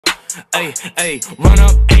Ay, ay, run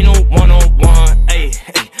up, ain't no one-on-one. Ay,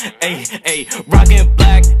 ay, ay, ay, rockin'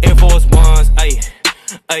 black Air Force Ones. Ay,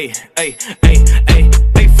 ay, ay, ay, ay.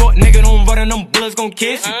 Big fuck nigga, don't run and them bullets gon'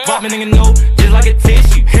 kiss you. Pop me nigga know, just like a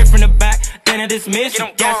tissue. Hit from the back, then I dismiss you.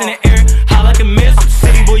 Gas in the air, high like a missile.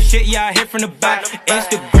 City boy shit, yeah, I hit from the back.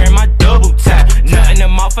 Instagram, I double tap. Nothing in the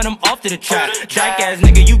mouth and I'm off to the trap. Jackass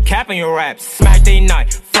nigga, you capping your raps. Smack day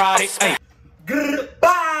night, Friday, ay.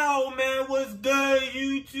 Bow, man, what's good,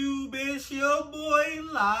 YouTube? It's your boy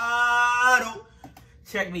Lotto.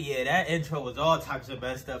 Check me, yeah, that intro was all types of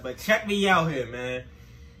messed up, but check me out here, man.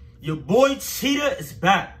 Your boy Cheetah is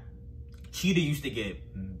back. Cheetah used to get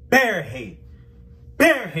bear hate,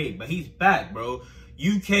 but he's back, bro.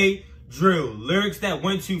 UK drill, lyrics that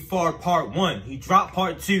went too far, part 1. He dropped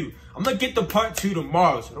part 2. I'm gonna get the part 2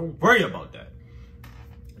 tomorrow, so don't worry about that.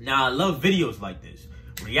 Now, I love videos like this.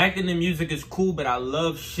 Reacting to music is cool, but I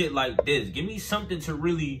love shit like this. Give me something to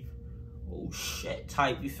really, oh shit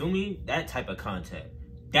type, you feel me? That type of content.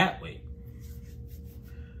 That way.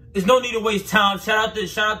 There's no need to waste time. Shout out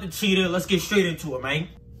to Cheetah. Let's get straight into it, man.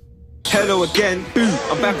 Hello again,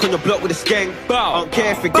 I'm back on the block with a skank. I don't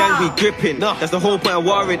care if the gang be gripping, that's the whole point of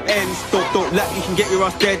war it ends. Don't laugh, you can get your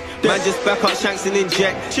ass dead. Man just back up shanks and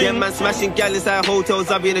inject. Yeah, man smashing gal inside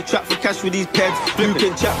hotels. I be in a trap for cash with these peds. You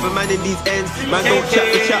can chat for man in these ends. Man don't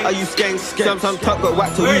chat for chat, are you skanks? Sometimes tuck got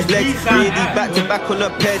whacked to lose legs. Me and these back to back on the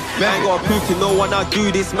ped. I ain't got a proof to no one I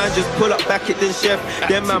do this. Man just pull up back it then chef.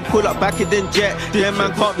 Then man pull up back it then jet. Then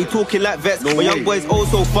man can't be talking like vets. My young boy's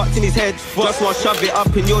also fucked in his head. Just wanna shove it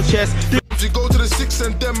up in your chest. We go to the 6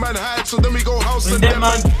 and them man hide, so then we go house and them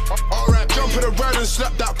man. Alright, jump in the ride and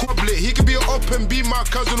slap that quablet. He could be up and be my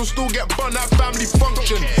cousin who'll still get bun at family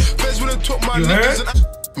function. Feds wouldn't talk my niggas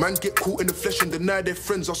and man get caught in the flesh and deny their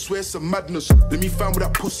friends. I swear it's a madness. Let me find where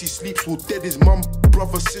that pussy sleeps. Will dead his mum,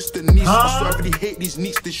 brother, sister, niece. I swear I really hate these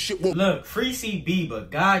neats. This shit won't. Look, free CB, but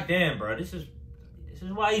goddamn, bro, this is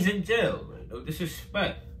why he's in jail. Bro. No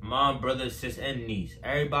disrespect. Mom, brother, sis, and niece.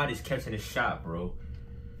 Everybody's catching a shot, bro.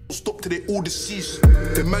 Stop till they all deceased.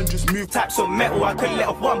 The man just moved. Types of metal, I couldn't let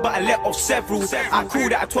off one, but I let off several. I call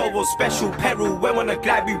that a 12 was special peril. When on a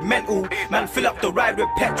glide, we mental. Man, fill up the ride with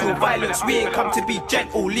petrol. Violence, we ain't come to be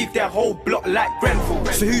gentle. Leave their whole block like Grenfell.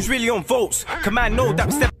 So who's really on votes? Command know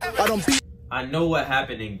that step. I know what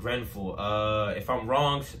happened in Grenfell. If I'm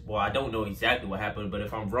wrong, well, I don't know exactly what happened, but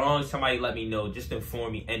if I'm wrong, somebody let me know. Just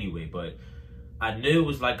inform me anyway. But I knew it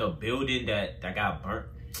was like a building that got burnt.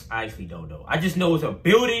 I actually don't know. I just know it's a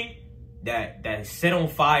building that set on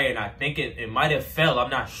fire, and I think it might have fell. I'm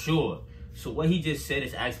not sure. So what he just said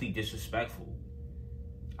is actually disrespectful.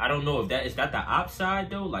 I don't know if is that the op side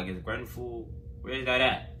though? Like, is Grenfell, where is that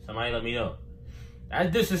at? Somebody let me know.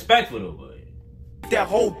 That's disrespectful though, but their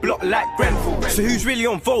whole block like Grenfell. So who's really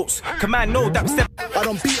on votes? Command know that step. I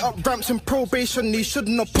don't beat up ramps in probation, he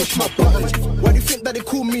shouldn't have pushed my buttons. Why do you think that they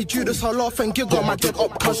call me Judas? I laugh and giggle, my dead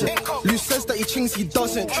up cousin. Lou says that he chings, he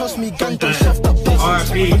doesn't. Trust me, gang don't chef that doesn't. I'm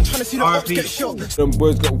trying to see the ops get shot. Them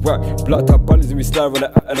boys got whacked, blacked up bunnies and we slide on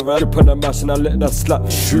that and I rip on that mash and I let that slap.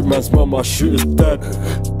 Shoot man's mama, shoot his dad.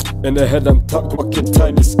 In the head I'm tucked, fucking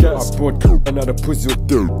tiny scats. I brought another pussy or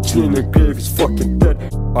dude. Clean the grave, he's fucking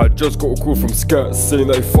dead. I just got a call from Scat saying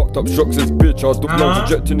that he fucked up shocks his bitch. I was the one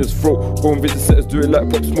rejecting his throat. Go and visit setters, do it like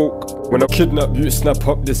Pop Smoke. When I kidnap you, snap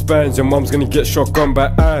up this bands. Your mum's gonna get shotgun by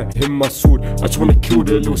him my sword. I just wanna kill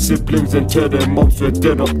their little siblings and tear their mums so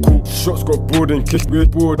they're dead up cool. Shots got bored and kicked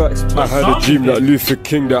with board. I had a dream like Luther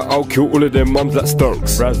King that I'll kill all of their mums like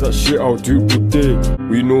stunks. Rise that shit, I'll do all day.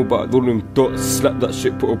 We know about all them dots. Slap that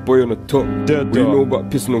shit, put a boy on the top. We know about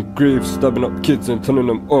pissing on graves, stabbing up kids and turning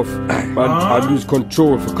them off. Man, I lose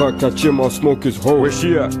control. If I can't catch him, I'll smoke his hole. Where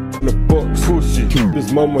she at? In the box, pussy.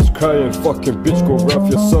 His mum was crying, fucking bitch, go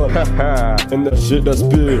rap your son. And that shit that's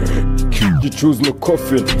big. You choosing a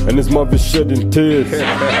coffin, and his mother's shedding tears.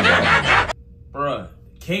 Bruh,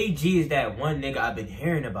 KG is that one nigga I've been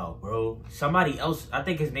hearing about, bro. Somebody else, I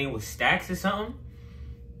think his name was Stacks or something.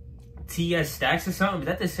 TS Stacks or something. Is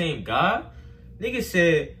that the same guy? Nigga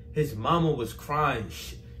said his mama was crying.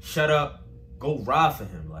 Shut up. Go ride for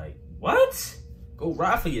him. Like, what? Go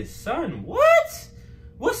ride for your son. What?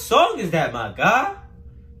 What song is that, my guy?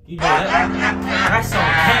 You know that song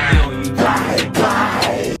can't be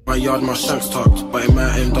on you. My yard, my shanks tucked, but it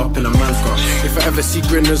might end up in a man's car. If I ever see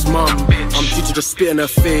Grinner's mum, I'm due to just spit in her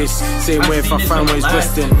face. Same way if I find where he's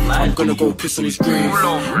resting, I'm gonna go piss on his grave.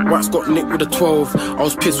 Wax got nicked with a 12. I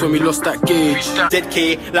was pissed when we lost that gauge. Dead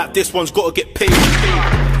K, like this one's gotta get paid.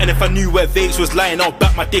 And if I knew where Vapes was lying, I'll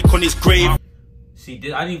back my dick on his grave. See,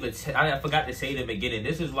 I forgot to say in the beginning.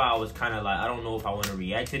 This is why I was kind of like, I don't know if I want to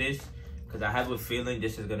react to this, because I have a feeling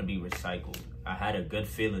this is gonna be recycled. I had a good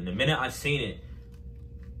feeling. The minute I seen it,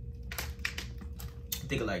 I'm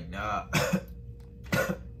thinking like, nah,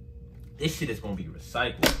 this shit is gonna be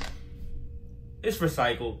recycled. It's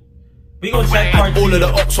recycled. We gonna check part all of the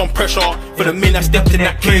ops on pressure for the men that stepped in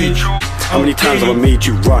that cage. How many times have I made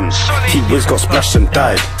you run? T-Wiz got splashed and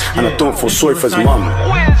died, and I don't feel sorry for his mum.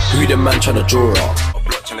 Who the man tryna draw up?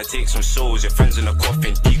 Trying to take some souls, your friends in the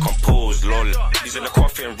coffin, decompose, lol. He's in the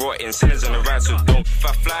coffin, rotting, sinners on the ride, so don't. If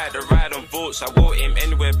I fly the ride on votes, I won't aim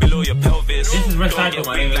anywhere below your pelvis. This is recycled,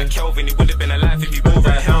 man. Like Kelvin, he would have been alive if you wore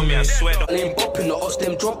a helmet, I swear. Name bopping, the odds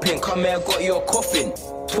them dropping. Come here, got your coffin.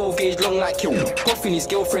 12 gauge long like you. Coffin, his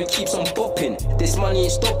girlfriend keeps on bopping. This money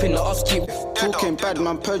ain't stopping, the odds keep talking bad,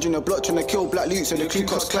 man, purging the block, trying to kill Black Luke, so the Ku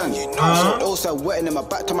Klux Klan. So also wetting in my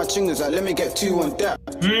back to my chingers, like, let me get 2 on that.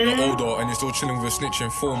 You're older and you're still chilling with a snitch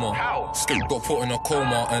informer. Skip got put in a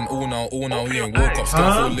coma, and all now, he ain't woke up.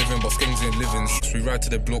 Still for living, but Skings ain't living. So we ride to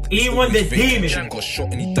the block. He won the demon. Chin got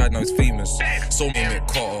shot and he died, now he's famous. So me and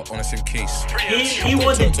Carter on the same case. He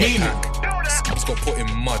won the demon. Skins got put in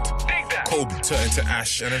mud. Kobe turned into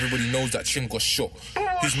ash, and everybody knows that Chin got shot.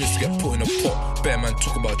 Who's missed to get put in a pot? Bear man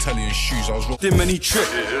talk about Italian shoes. I was wrong. Did many trip.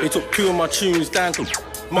 They took 2 of my tunes down.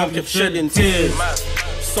 Mum kept shedding tears.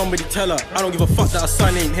 Somebody tell her I don't give a fuck that her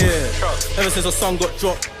son ain't here. Ever since her son got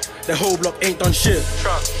dropped, the whole block ain't done shit.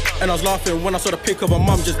 And I was laughing when I saw the pic of her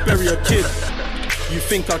mum just bury her kid. You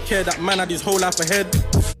think I care? That man had his whole life ahead.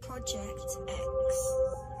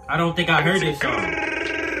 I don't think I heard this song.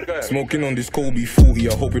 Smoking on this Kobe 40,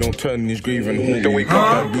 I hope we don't turn in his grave and haunt. Don't wake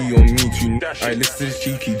up and be on me too. Alright, listen to this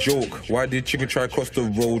cheeky joke. Why did chicken try cross the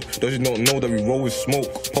road? Does he not know that we roll with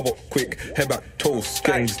smoke? Pop up quick, head back, toast,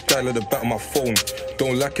 skangs, dial at the back of my phone.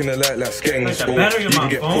 Don't lack in the light like skangs. You can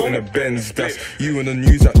get put in a Benz. That's you in the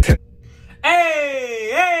news at 10.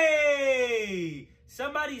 Hey!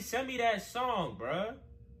 Somebody send me that song, bruh.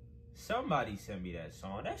 Somebody send me that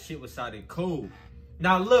song. That shit was sounding cool.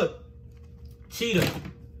 Now look, Cheetah.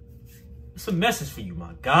 It's a message for you,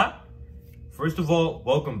 my God. First of all,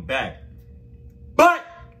 welcome back. But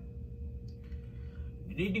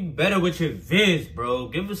you need to do better with your vids, bro.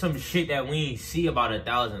 Give us some shit that we ain't see about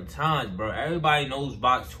 1,000 times, bro. Everybody knows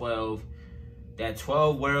Box 12. That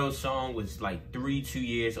 12 World song was like 2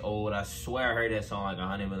 years old. I swear I heard that song like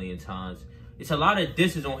 100 million times. It's a lot of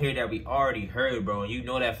disses on here that we already heard, bro. And you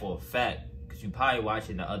know that for a fact. Because you probably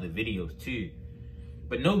watching the other videos too.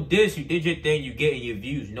 But no diss, you did your thing, you getting your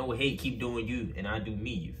views. No hate, keep doing you, and I do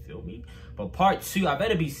me, you feel me? But part 2, I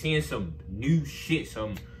better be seeing some new shit,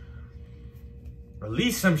 at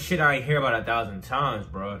least some shit I ain't hear about 1,000 times,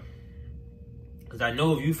 bro. Because I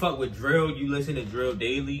know if you fuck with drill, you listen to drill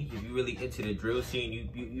daily. If you really into the drill scene,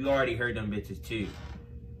 you already heard them bitches too.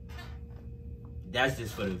 That's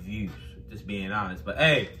just for the views, just being honest. But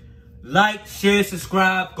hey, like, share,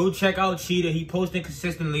 subscribe. Go check out Cheetah. He posting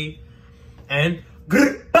consistently. And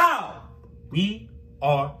bow. We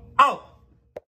are